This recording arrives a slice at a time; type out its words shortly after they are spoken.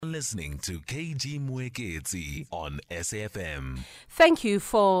listening to KG Mwekezi on SFM. Thank you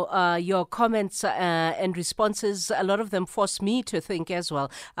for your comments and responses. A lot of them force me to think as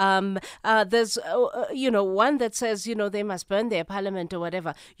well. There's, one that says, they must burn their parliament or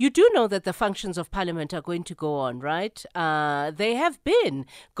whatever. You do know that the functions of parliament are going to go on, right? They have been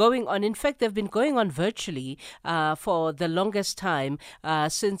going on. In fact, they've been going on virtually for the longest time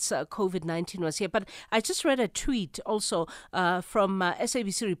since COVID-19 was here. But I just read a tweet also from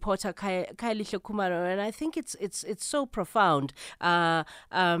SABC reporter Kailihle Kumaro, and I think it's so profound,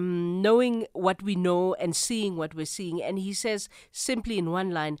 knowing what we know and seeing what we're seeing. And he says simply in one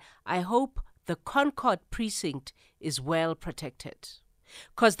line, I hope the Concord precinct is well protected.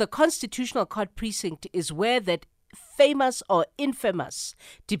 Because the Constitutional Court precinct is where that famous or infamous,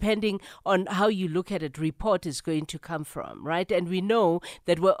 depending on how you look at it, report is going to come from, right? And we know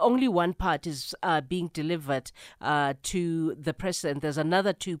that where only one part is being delivered to the president, there's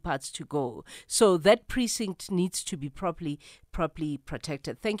another two parts to go. So that precinct needs to be properly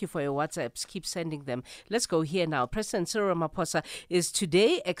protected. Thank you for your WhatsApps. Keep sending them. Let's go here now. President Cyril Ramaphosa is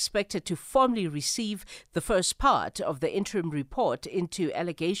today expected to formally receive the first part of the interim report into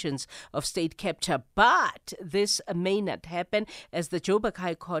allegations of state capture. But this may not happen, as the Johannesburg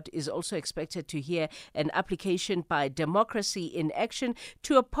High Court is also expected to hear an application by Democracy in Action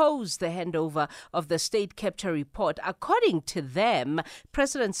to oppose the handover of the state capture report. According to them,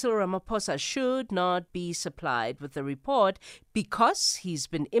 President Cyril Ramaphosa should not be supplied with the report because he's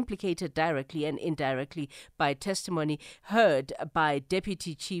been implicated directly and indirectly by testimony heard by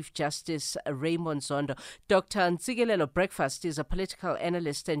Deputy Chief Justice Raymond Zondo. Dr. Ntsikelelo Breakfast is a political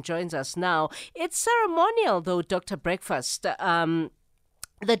analyst and joins us now. It's ceremonial, though, Dr. Breakfast. The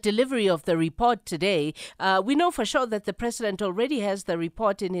delivery of the report today. We know for sure that the president already has the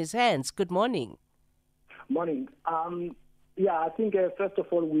report in his hands. Good morning. Morning. I think first of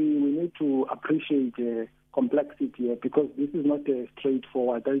all, we need to appreciate complexity here, because this is not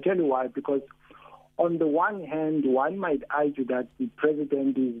straightforward. I'll tell you why. Because on the one hand, one might argue that the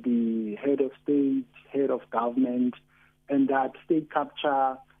president is the head of state, head of government, and that state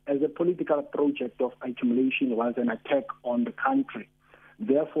capture as a political project of accumulation was an attack on the country.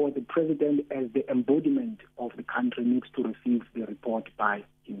 Therefore, the president, as the embodiment of the country, needs to receive the report by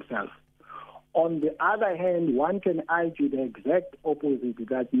himself. On the other hand, one can argue the exact opposite,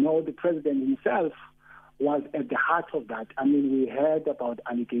 that no, the president himself was at the heart of that. I mean, we heard about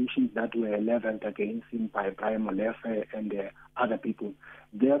allegations that were leveled against him by Brian Molefe and other people.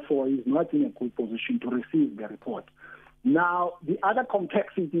 Therefore, he's not in a good position to receive the report. Now, the other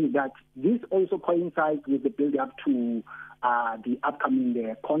complexity is that this also coincides with the build-up to the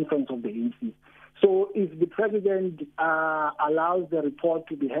upcoming conference of the ANC. So if the president allows the report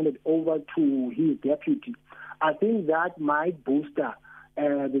to be handed over to his deputy, I think that might boost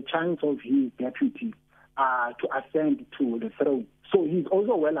the chance of his deputy to ascend to the throne. So he's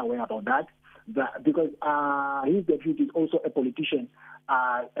also well aware about that because his deputy is also a politician.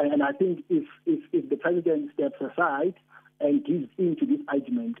 And I think if the president steps aside and gives in to this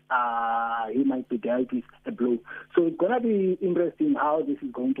argument, he might be dealt with a blow. So it's going to be interesting how this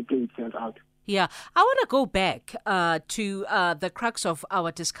is going to play itself out. Yeah, I want to go back to the crux of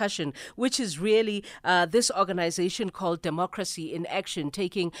our discussion, which is really this organization called Democracy in Action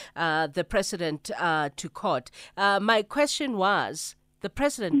taking the president to court. My question was, the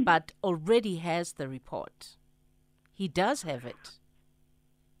president but already has the report. He does have it.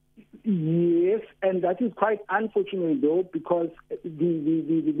 Yes, and that is quite unfortunate, though, because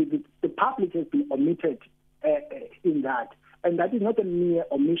the public has been omitted in that. And that is not a mere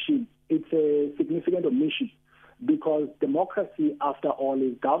omission. It's a significant omission, because democracy, after all,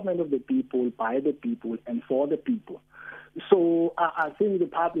 is government of the people, by the people, and for the people. So I think the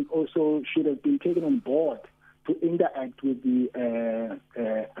public also should have been taken on board to interact with the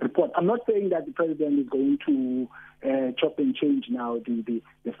report. I'm not saying that the president is going to chop and change now the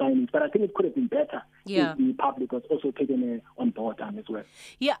findings, but I think it could have been better if the public was also taken on board as well.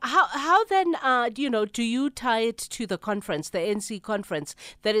 Yeah, how then, do you tie it to the conference, the ANC conference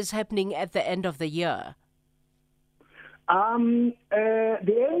that is happening at the end of the year? The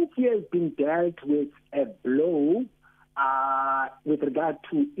ANC has been dealt with a blow with regard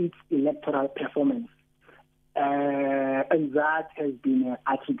to its electoral performance. And that has been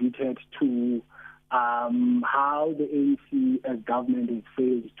attributed to how the ANC as government has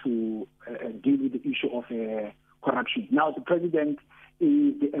failed to deal with the issue of corruption. Now, the president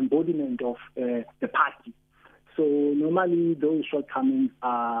is the embodiment of the party. So normally those shortcomings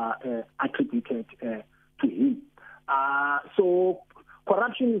are attributed to him. So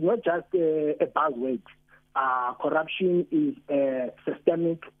corruption is not just a buzzword. Corruption is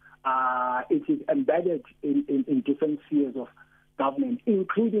systemic. it is embedded in different spheres of government,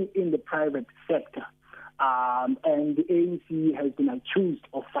 including in the private sector. And the ANC has been accused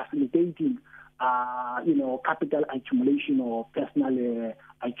of facilitating, capital accumulation or personal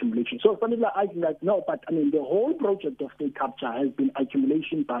accumulation. So some people are arguing that no, but I mean the whole project of state capture has been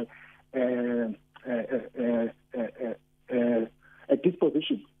accumulation by a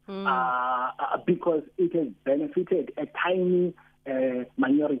disposition because it has benefited a tiny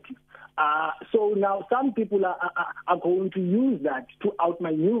minority. So now some people are going to use that to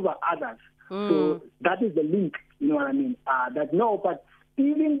outmaneuver others. So that is the link, you know what I mean? But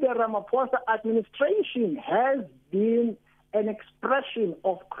even the Ramaphosa administration has been an expression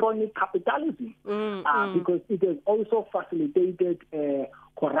of chronic capitalism because it has also facilitated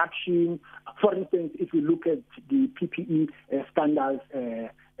corruption. For instance, if you look at the PPE standards,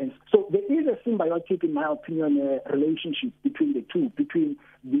 and so there is a symbiotic, in my opinion, relationship between the two, between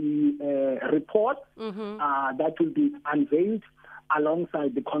the report that will be unveiled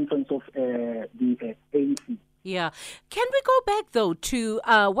alongside the conference of the ANC. Yeah. Can we go back, though, to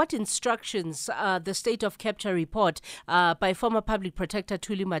what instructions the State of Capture report by former Public Protector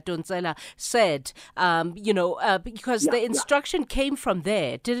Thuli Madonsela said, because the instruction came from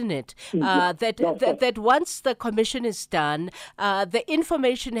there, didn't it? That once the commission is done, the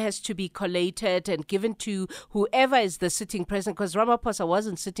information has to be collated and given to whoever is the sitting president, because Ramaphosa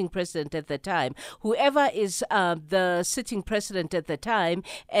wasn't sitting president at the time, whoever is the sitting president at the time,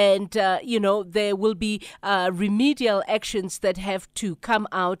 and, there will be remedial actions that have to come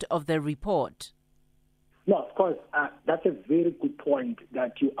out of the report. No, of course, that's a very good point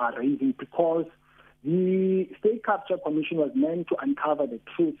that you are raising, because the State Capture Commission was meant to uncover the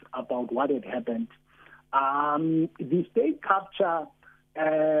truth about what had happened. The State Capture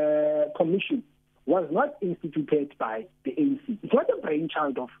Commission was not instituted by the ANC. It's not a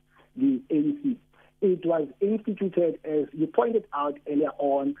brainchild of the ANC. It was instituted, as you pointed out earlier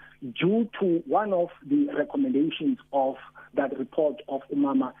on, due to one of the recommendations of that report of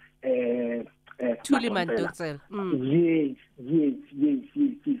Umama Thuli Madonsela. Yes.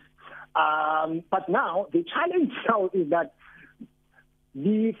 But now, the challenge now is that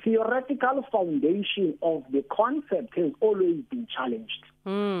the theoretical foundation of the concept has always been challenged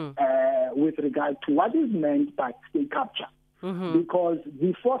with regard to what is meant by state capture. Because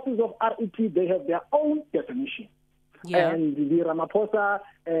the forces of RET, they have their own definition. And the Ramaphosa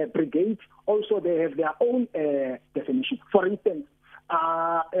brigade, also they have their own definition. For instance,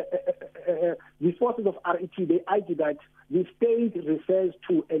 the forces of RET, they argue that the state refers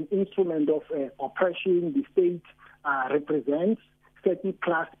to an instrument of oppression. The state represents certain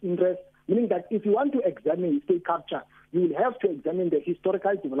class interests, meaning that if you want to examine state capture, you will have to examine the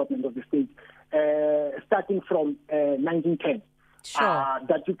historical development of the state, starting from 1910. Sure.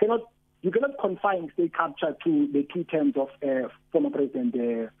 That you cannot confine state capture to the 2 terms of former President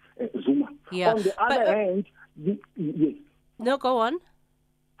Zuma. Yeah. On the other hand, yes. No, go on.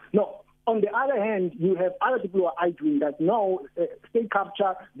 No. On the other hand, you have other people who are arguing that no, state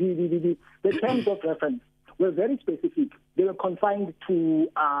capture, the terms of reference were very specific. They were confined to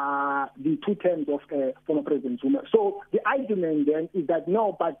the 2 terms of former President Zuma. So the argument then is that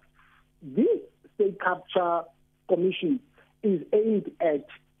no, but this state capture commission is aimed at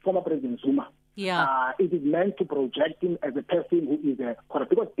former President Zuma. Yeah. It is meant to project him as a person who is corrupt.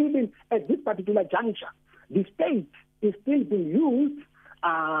 Because even at this particular juncture, the state is still being used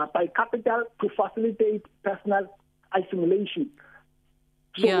by capital to facilitate personal accumulation.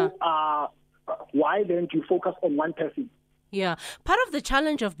 So why then do you focus on one person? Yeah. Part of the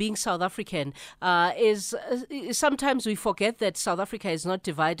challenge of being South African is sometimes we forget that South Africa is not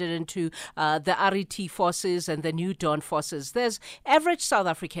divided into the RET forces and the New Dawn forces. There's average South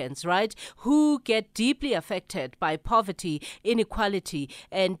Africans, right, who get deeply affected by poverty, inequality,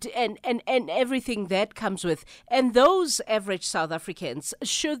 and everything that comes with. And those average South Africans,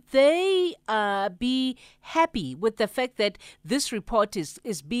 should they be happy with the fact that this report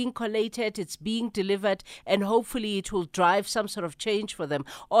is being collated, it's being delivered, and hopefully it will drive some sort of change for them,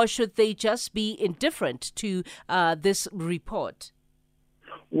 or should they just be indifferent to this report?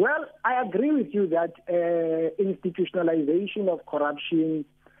 Well, I agree with you that institutionalization of corruption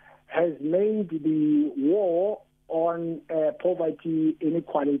has made the war on poverty,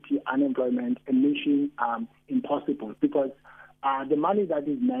 inequality, unemployment, and mission impossible, because the money that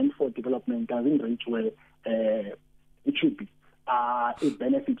is meant for development doesn't reach where it should be. It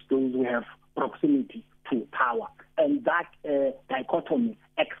benefits those who have proximity to power. And that dichotomy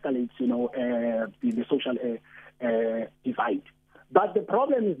escalates, the social divide. But the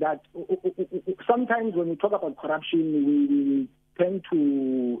problem is that sometimes when we talk about corruption, tend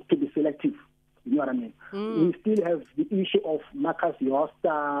to be selective. You know what I mean? We still have the issue of Marcus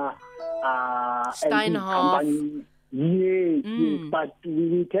Josta, Steinhoff. Yes, but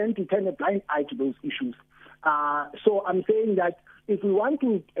we tend to turn a blind eye to those issues. So I'm saying that if we want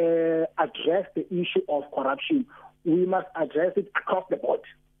to address the issue of corruption, we must address it across the board.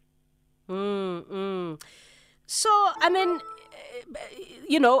 So, I mean,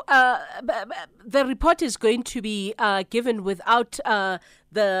 the report is going to be given without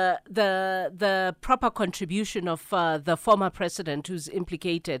the proper contribution of the former president who's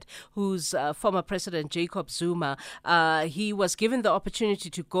implicated, who's former President Jacob Zuma. He was given the opportunity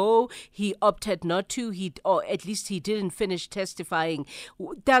to go. He opted not to. Or at least he didn't finish testifying.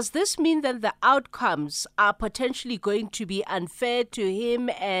 Does this mean that the outcomes are potentially going to be unfair to him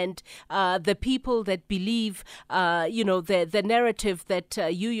and the people that believe, the narrative that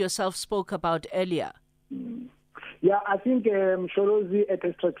you yourself spoke about earlier? Yeah, I think Shorozi at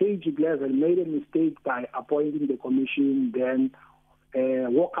a strategic level made a mistake by appointing the commission, then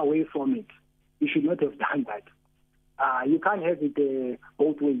walk away from it. You should not have done that. You can't have it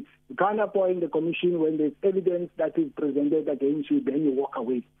both ways. You can't appoint the commission when there's evidence that is presented against you, then you walk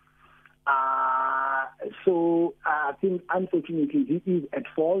away. So I think, unfortunately, he is at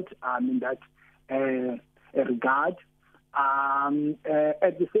fault in that regard.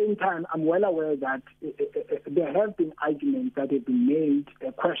 At the same time, I'm well aware that there have been arguments that have been made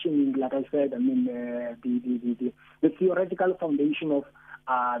questioning, like I said, the theoretical foundation of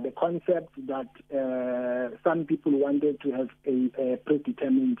the concept that some people wanted to have a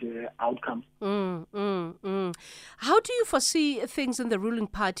predetermined outcome. How do you foresee things in the ruling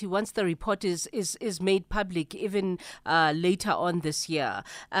party once the report is made public, even later on this year?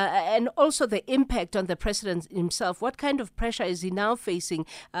 And also the impact on the president himself. What kind of pressure is he now facing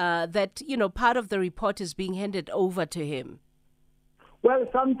that, part of the report is being handed over to him? Well,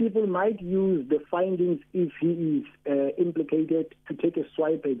 some people might use the findings, if he is implicated, to take a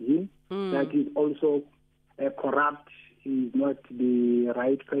swipe at him. That is also corrupt. He's not the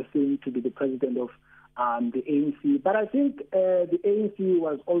right person to be the president of the ANC. But I think the ANC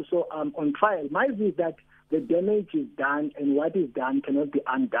was also on trial. My view is that the damage is done, and what is done cannot be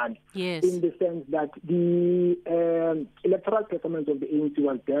undone. Yes. In the sense that the electoral performance of the ANC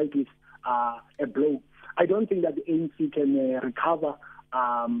was dealt with a blow. I don't think that the ANC can recover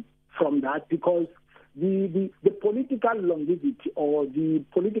from that, because the political longevity or the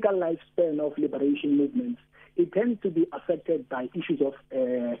political lifespan of liberation movements, it tends to be affected by issues of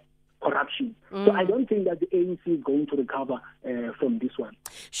corruption. So I don't think that the ANC is going to recover from this one.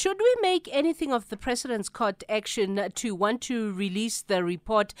 Should we make anything of the President's court action to want to release the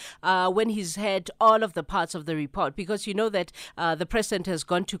report when he's had all of the parts of the report? Because you know that the President has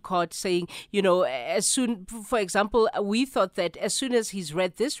gone to court saying, as soon, for example, we thought that as soon as he's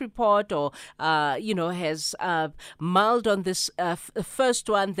read this report or, has mulled on this first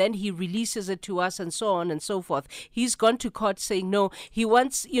one, then he releases it to us and so on and so forth. He's gone to court saying, no, he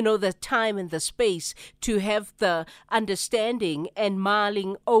wants, the time and the space to have the understanding and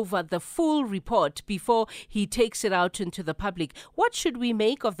mulling over the full report before he takes it out into the public. What should we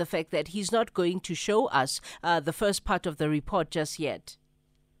make of the fact that he's not going to show us the first part of the report just yet?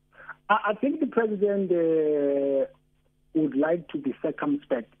 I think the president would like to be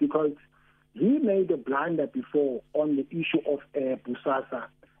circumspect, because he made a blunder before on the issue of Busasa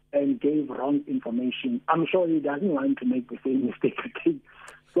and gave wrong information. I'm sure he doesn't want to make the same mistake again.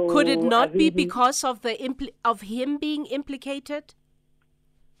 So could it not be because of of him being implicated?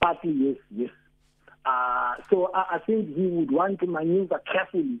 Partly, yes. So I think he would want to maneuver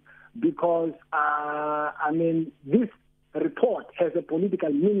carefully, because, this report has a political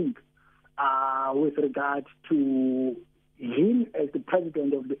meaning with regard to him as the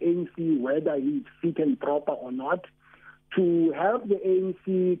president of the ANC, whether he's fit and proper or not, to help the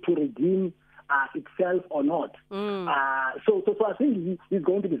ANC to redeem itself or not. So I think he's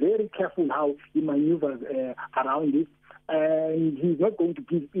going to be very careful how he maneuvers around this, and he's not going to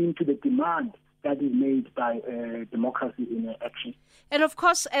give in to the demand that is made by democracy in action. And of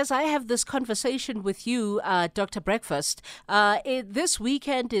course, as I have this conversation with you, Dr. Breakfast, this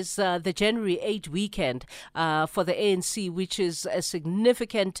weekend is the January 8 weekend for the ANC, which is a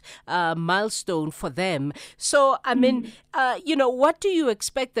significant milestone for them. So, what do you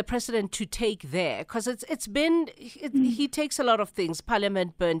expect the president to take there? Because he takes a lot of things.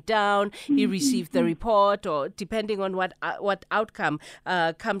 Parliament burned down, he received the report, or depending on what outcome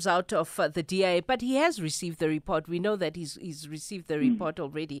comes out of the DIE but he has received the report. We know that he's received the report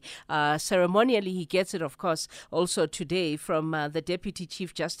already. Ceremonially, he gets it, of course, also today from the Deputy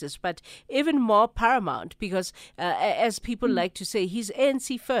Chief Justice. But even more paramount, because as people like to say, he's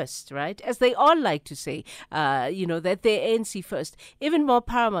ANC first, right? As they all like to say, that they're ANC first. Even more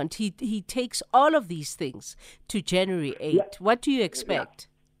paramount, he takes all of these things to January 8th. Yeah. What do you expect?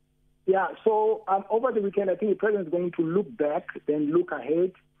 Yeah, so over the weekend, I think the president is going to look back, then look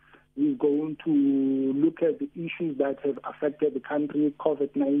ahead. He's going to look at the issues that have affected the country,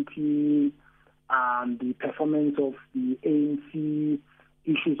 COVID-19, the performance of the ANC,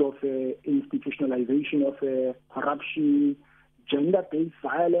 issues of institutionalization of corruption, gender-based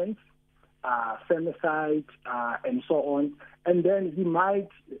violence, femicide, and so on. And then he might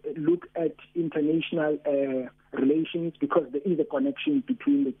look at international relations, because there is a connection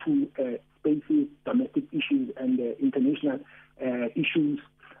between the two spaces, domestic issues and international issues.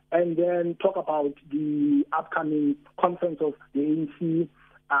 And then talk about the upcoming conference of the ANC.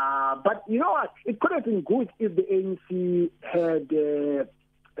 But you know what? It could have been good if the ANC had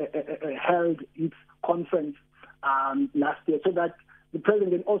held its conference last year, so that the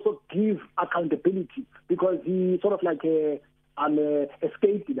president also give accountability, because he sort of like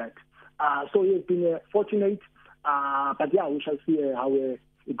escaped that. So he has been fortunate, but yeah, we shall see how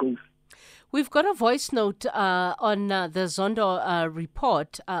it goes. We've got a voice note on the Zondo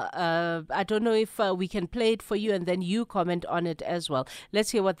report. I don't know if we can play it for you and then you comment on it as well. Let's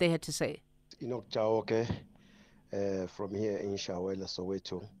hear what they had to say. Jaoke, from here in Shawela,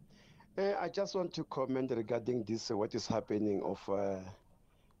 Soweto. I just want to comment regarding this, what is happening of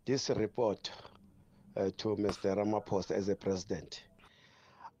this report to Mr. Ramaphosa as a president.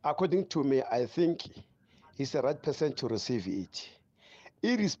 According to me, I think he's the right person to receive it.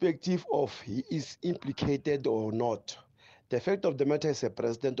 Irrespective of he is implicated or not, the fact of the matter is the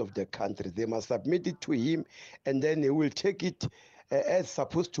president of the country. They must submit it to him, and then he will take it as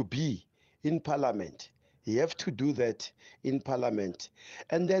supposed to be in parliament. You have to do that in parliament.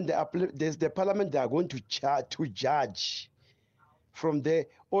 And then there's the parliament they are going to judge. From there,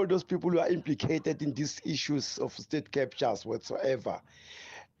 all those people who are implicated in these issues of state captures whatsoever.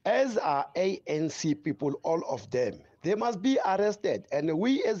 As are ANC people, all of them, they must be arrested. And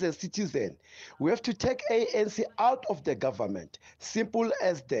we as a citizen, we have to take ANC out of the government. Simple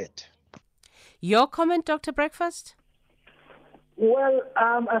as that. Your comment, Dr. Breakfast? Well,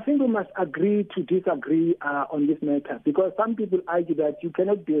 I think we must agree to disagree on this matter, because some people argue that you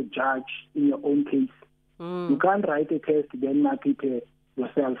cannot be a judge in your own case. You can't write a test, then mark it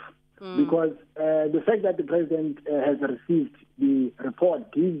yourself. Because the fact that the president has received the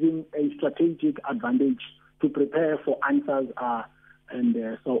report gives him a strategic advantage to prepare for answers and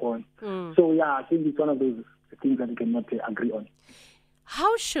so on. So, yeah, I think it's one of those things that we cannot agree on.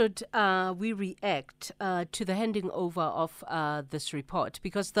 How should we react to the handing over of this report?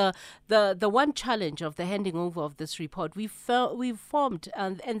 Because the one challenge of the handing over of this report, we've formed,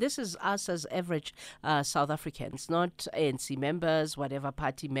 and this is us as average South Africans, not ANC members, whatever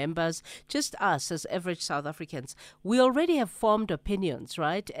party members, just us as average South Africans. We already have formed opinions,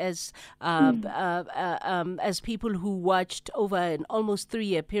 right? As people who watched over an almost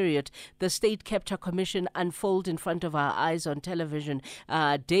 3-year period the State Capture Commission unfold in front of our eyes on television.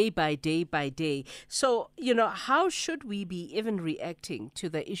 Day by day by day. So, how should we be even reacting to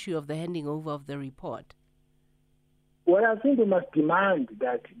the issue of the handing over of the report? Well, I think we must demand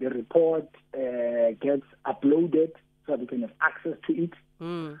that the report gets uploaded so that we can have access to it.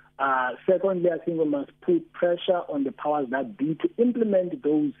 Secondly, I think we must put pressure on the powers that be to implement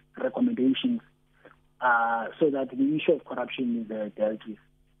those recommendations so that the issue of corruption is dealt with.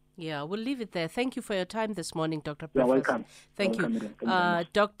 Yeah, we'll leave it there. Thank you for your time this morning, Dr. You're Breakfast. welcome. Thank you. Welcome.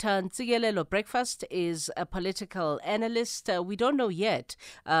 Dr. Ntsikelelo Breakfast is a political analyst. We don't know yet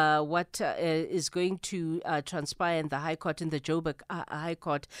what is going to transpire in the High Court, in the Joburg High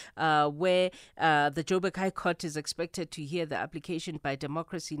Court, where the Joburg High Court is expected to hear the application by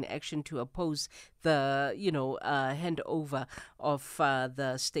Democracy in Action to oppose the, handover of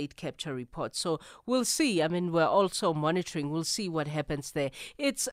the state capture report. So we'll see. I mean, we're also monitoring. We'll see what happens there.